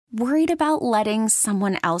Worried about letting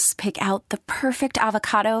someone else pick out the perfect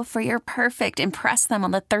avocado for your perfect impress them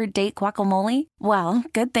on the third date guacamole? Well,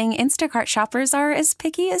 good thing Instacart shoppers are as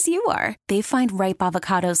picky as you are. They find ripe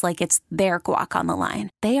avocados like it's their guac on the line.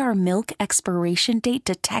 They are milk expiration date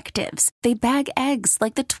detectives. They bag eggs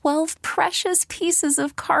like the 12 precious pieces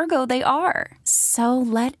of cargo they are. So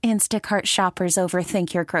let Instacart shoppers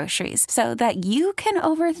overthink your groceries so that you can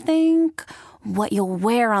overthink what you'll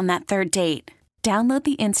wear on that third date. Download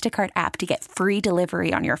the Instacart app to get free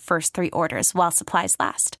delivery on your first 3 orders while supplies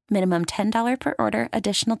last. Minimum $10 per order.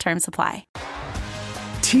 Additional terms apply.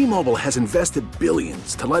 T-Mobile has invested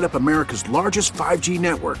billions to light up America's largest 5G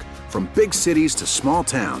network, from big cities to small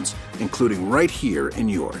towns, including right here in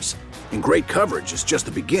yours. And great coverage is just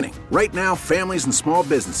the beginning. Right now, families and small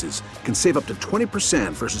businesses can save up to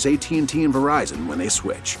 20% versus AT&T and Verizon when they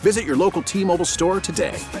switch. Visit your local T-Mobile store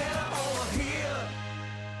today.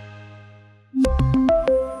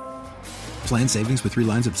 Plan savings with 3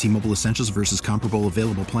 lines of T-Mobile Essentials versus comparable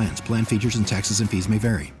available plans. Plan features and taxes and fees may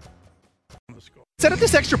vary. Set up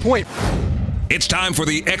this extra point. It's time for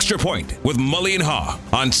the Extra Point with Mulligan and Haugh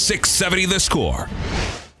on 670 The Score.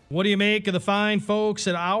 What do you make of the fine folks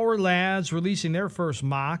at Ourlads releasing their first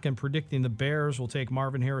mock and predicting the Bears will take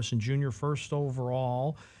Marvin Harrison Jr. first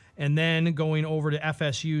overall, and then going over to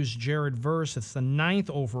FSU's Jared Verse? It's the 9th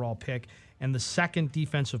overall pick and the second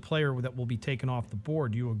defensive player that will be taken off the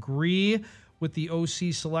board. Do you agree with the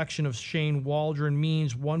OC selection of Shane Waldron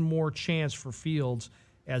means one more chance for Fields,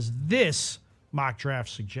 as this mock draft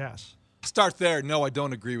suggests? Start there. No, I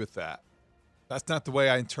don't agree with that. That's not the way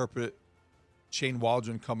I interpret Shane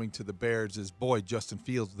Waldron coming to the Bears. As, boy, Justin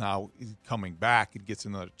Fields now is coming back and gets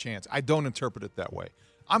another chance. I don't interpret it that way.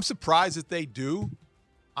 I'm surprised that they do.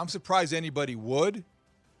 I'm surprised anybody would.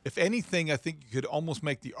 If anything, I think you could almost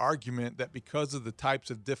make the argument that because of the types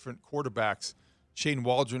of different quarterbacks Shane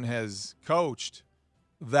Waldron has coached,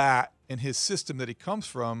 that in his system that he comes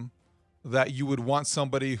from, that you would want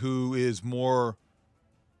somebody who is more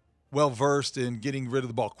well-versed in getting rid of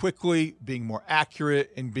the ball quickly, being more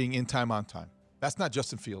accurate, and being in time on time. That's not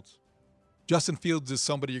Justin Fields. Justin Fields is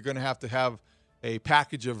somebody you're going to have a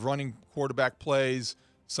package of running quarterback plays,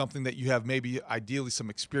 something that you have maybe ideally some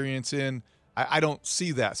experience in. I don't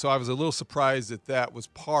see that. So I was a little surprised that was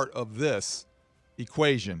part of this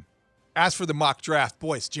equation. As for the mock draft,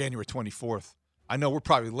 boy, it's January 24th. I know we're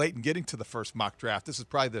probably late in getting to the first mock draft. This is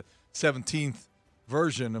probably the 17th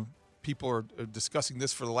version of people are discussing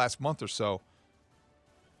this for the last month or so.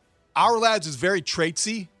 Ourlads is very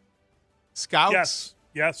traitsy. Scouts.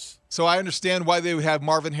 Yes. So I understand why they would have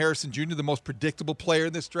Marvin Harrison Jr., the most predictable player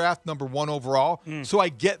in this draft, number 1 overall. So I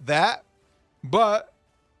get that. But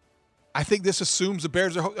I think this assumes the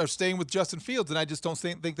Bears are staying with Justin Fields, and I just don't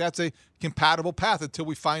think that's a compatible path until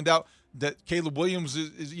we find out that Caleb Williams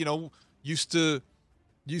is used to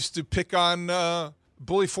pick on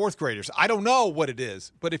bully fourth graders. I don't know what it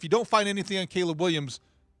is, but if you don't find anything on Caleb Williams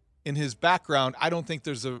in his background, I don't think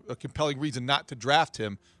there's a compelling reason not to draft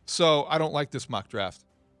him. So I don't like this mock draft.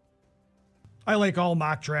 I like all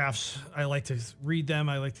mock drafts. I like to read them.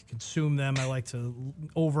 I like to consume them. I like to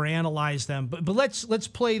overanalyze them. But let's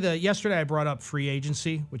play yesterday I brought up free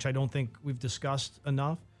agency, which I don't think we've discussed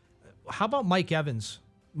enough. How about Mike Evans?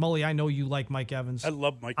 Mully, I know you like Mike Evans. I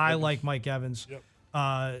love Mike Evans. I like Mike Evans.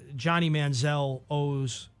 Yep. Johnny Manziel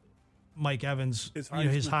owes Mike Evans his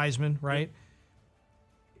Heisman, right?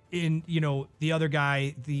 In the other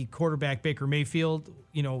guy, the quarterback Baker Mayfield,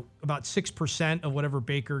 about 6% of whatever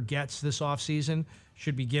Baker gets this offseason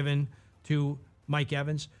should be given to Mike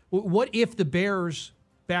Evans. What if the Bears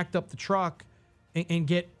backed up the truck and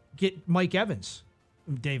get Mike Evans?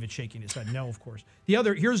 David shaking his head. No, of course.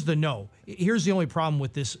 Here's the no. Here's the only problem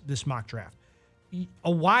with this mock draft.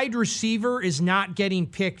 A wide receiver is not getting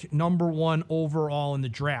picked number 1 overall in the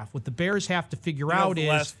draft. What the Bears have to figure out is... the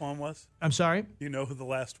last one was? I'm sorry? You know who the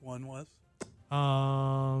last one was?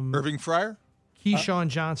 Irving Fryer? Keyshawn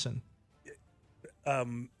Johnson.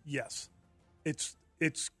 Yes. It's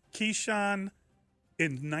Keyshawn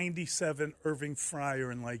in 97, Irving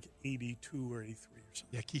Fryer in like 82 or 83 or something.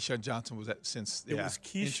 Yeah, Keyshawn Johnson was that since... It was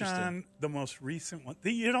Keyshawn, the most recent one.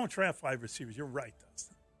 You don't draft wide receivers. You're right,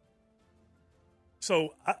 Dustin.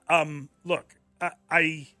 So, look,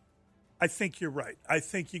 I think you're right. I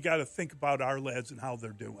think you got to think about Ourlads and how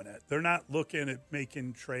they're doing it. They're not looking at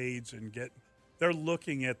making trades they're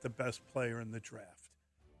looking at the best player in the draft.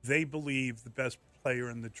 They believe the best player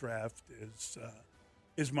in the draft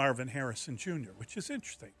is Marvin Harrison Jr., which is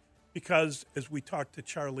interesting because as we talked to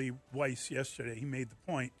Charlie Weiss yesterday, he made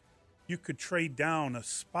the point you could trade down a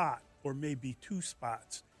spot or maybe 2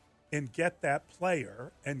 spots and get that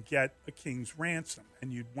player and get a king's ransom.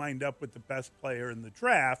 And you'd wind up with the best player in the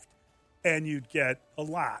draft, and you'd get a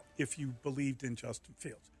lot if you believed in Justin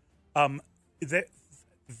Fields.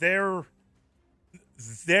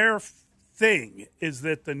 Their thing is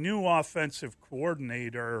that the new offensive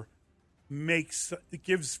coordinator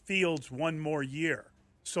gives Fields one more year.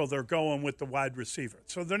 So they're going with the wide receiver.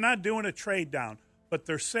 So they're not doing a trade down, but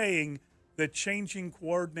they're saying that changing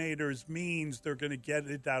coordinators means they're going to get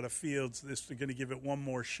it out of Fields. They're going to give it one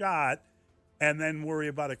more shot and then worry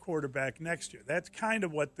about a quarterback next year. That's kind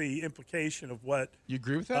of what the implication of what. You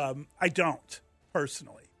agree with that? I don't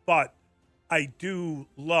personally, but I do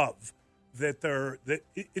love that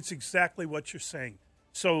it's exactly what you're saying.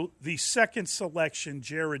 So the second selection,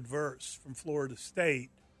 Jared Verse from Florida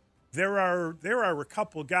State, there are a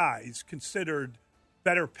couple guys considered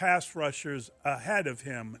better pass rushers ahead of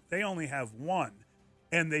him. They only have one.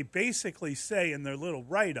 And they basically say in their little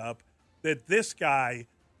write-up that this guy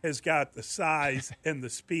has got the size and the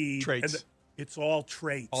speed. Traits. And it's all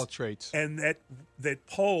traits. All traits. And that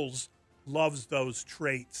Poles loves those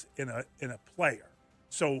traits in a player.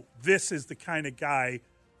 So this is the kind of guy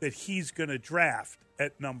that he's going to draft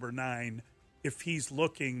at number 9 if he's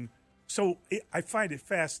looking. So I find it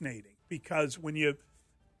fascinating because when you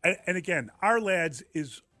 – and again, Ourlads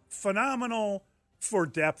is phenomenal for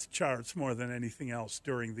depth charts more than anything else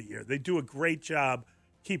during the year. They do a great job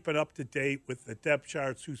keeping up to date with the depth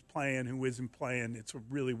charts, who's playing, who isn't playing. It's a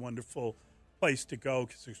really wonderful place to go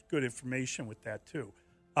because there's good information with that too.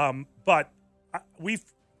 But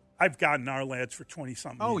I've gotten Ourlads for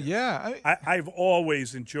 20-something years. Oh, yeah. I've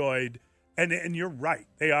always enjoyed – and you're right,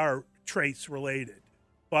 they are traits related.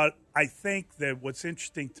 But I think that what's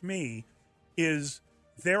interesting to me is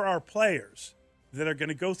there are players that are going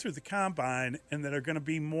to go through the combine and that are going to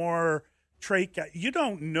be more trait guys. You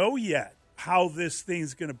don't know yet how this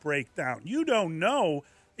thing's going to break down. You don't know.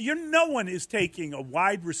 No one is taking a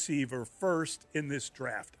wide receiver first in this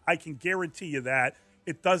draft. I can guarantee you that.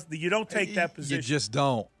 You don't take that position. You just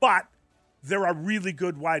don't. But there are really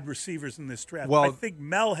good wide receivers in this draft. Well, I think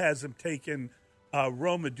Mel has them taken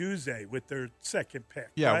Roma Duze with their second pick.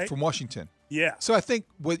 Yeah, right? from Washington. Yeah. So I think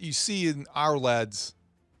what you see in Ourlads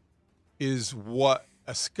is what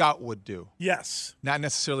a scout would do. Yes. Not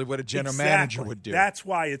necessarily what a general manager would do. That's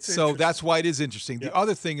why it's so that's why it is interesting. Yep. The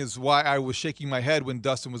other thing is why I was shaking my head when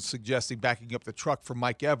Dustin was suggesting backing up the truck for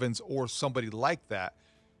Mike Evans or somebody like that.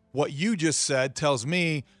 What you just said tells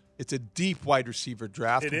me it's a deep wide receiver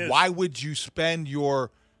draft. It is. Why would you spend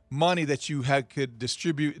your money that you could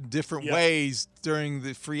distribute in different ways during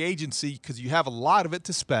the free agency because you have a lot of it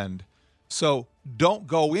to spend? So don't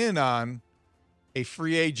go in on a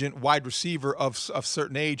free agent wide receiver of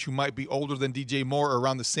certain age who might be older than DJ Moore or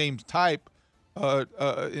around the same type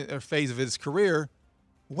phase of his career.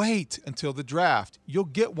 Wait until the draft. You'll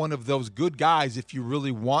get one of those good guys if you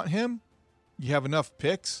really want him. You have enough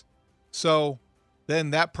picks. So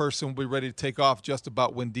then that person will be ready to take off just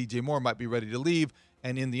about when DJ Moore might be ready to leave.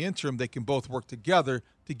 And in the interim, they can both work together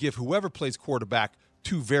to give whoever plays quarterback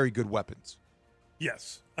two very good weapons.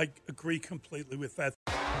 Yes, I agree completely with that.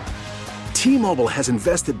 T-Mobile has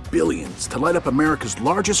invested billions to light up America's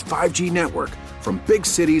largest 5G network, from big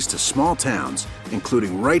cities to small towns,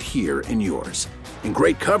 including right here in yours. And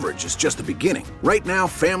great coverage is just the beginning. Right now,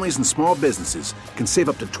 families and small businesses can save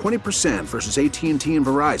up to 20% versus AT&T and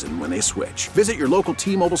Verizon when they switch. Visit your local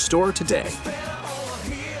T-Mobile store today.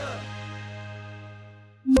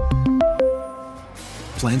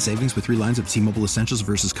 Plan savings with 3 lines of T-Mobile Essentials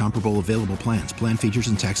versus comparable available plans. Plan features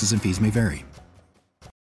and taxes and fees may vary.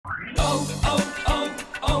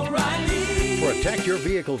 Protect your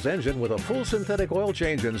vehicle's engine with a full synthetic oil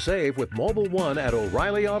change and save with Mobil 1 at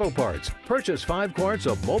O'Reilly Auto Parts. Purchase 5 quarts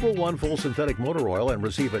of Mobil 1 full synthetic motor oil and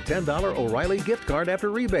receive a $10 O'Reilly gift card after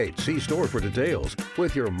rebate. See store for details.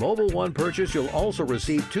 With your Mobil 1 purchase, you'll also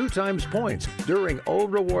receive 2 times points during O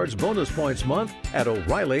Rewards Bonus Points Month at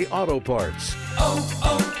O'Reilly Auto Parts.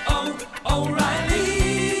 O'Reilly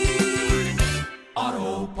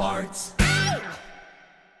Auto Parts.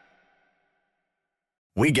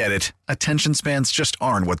 We get it. Attention spans just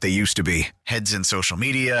aren't what they used to be. Heads in social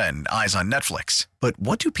media and eyes on Netflix. But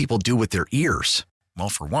what do people do with their ears? Well,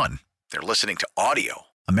 for one, they're listening to audio.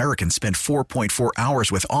 Americans spend 4.4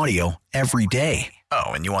 hours with audio every day. Oh,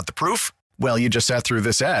 and you want the proof? Well, you just sat through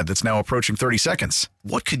this ad that's now approaching 30 seconds.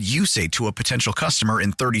 What could you say to a potential customer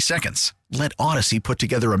in 30 seconds? Let Odyssey put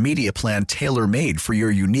together a media plan tailor-made for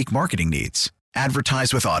your unique marketing needs.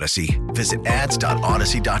 Advertise with Odyssey. Visit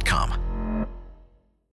ads.odyssey.com.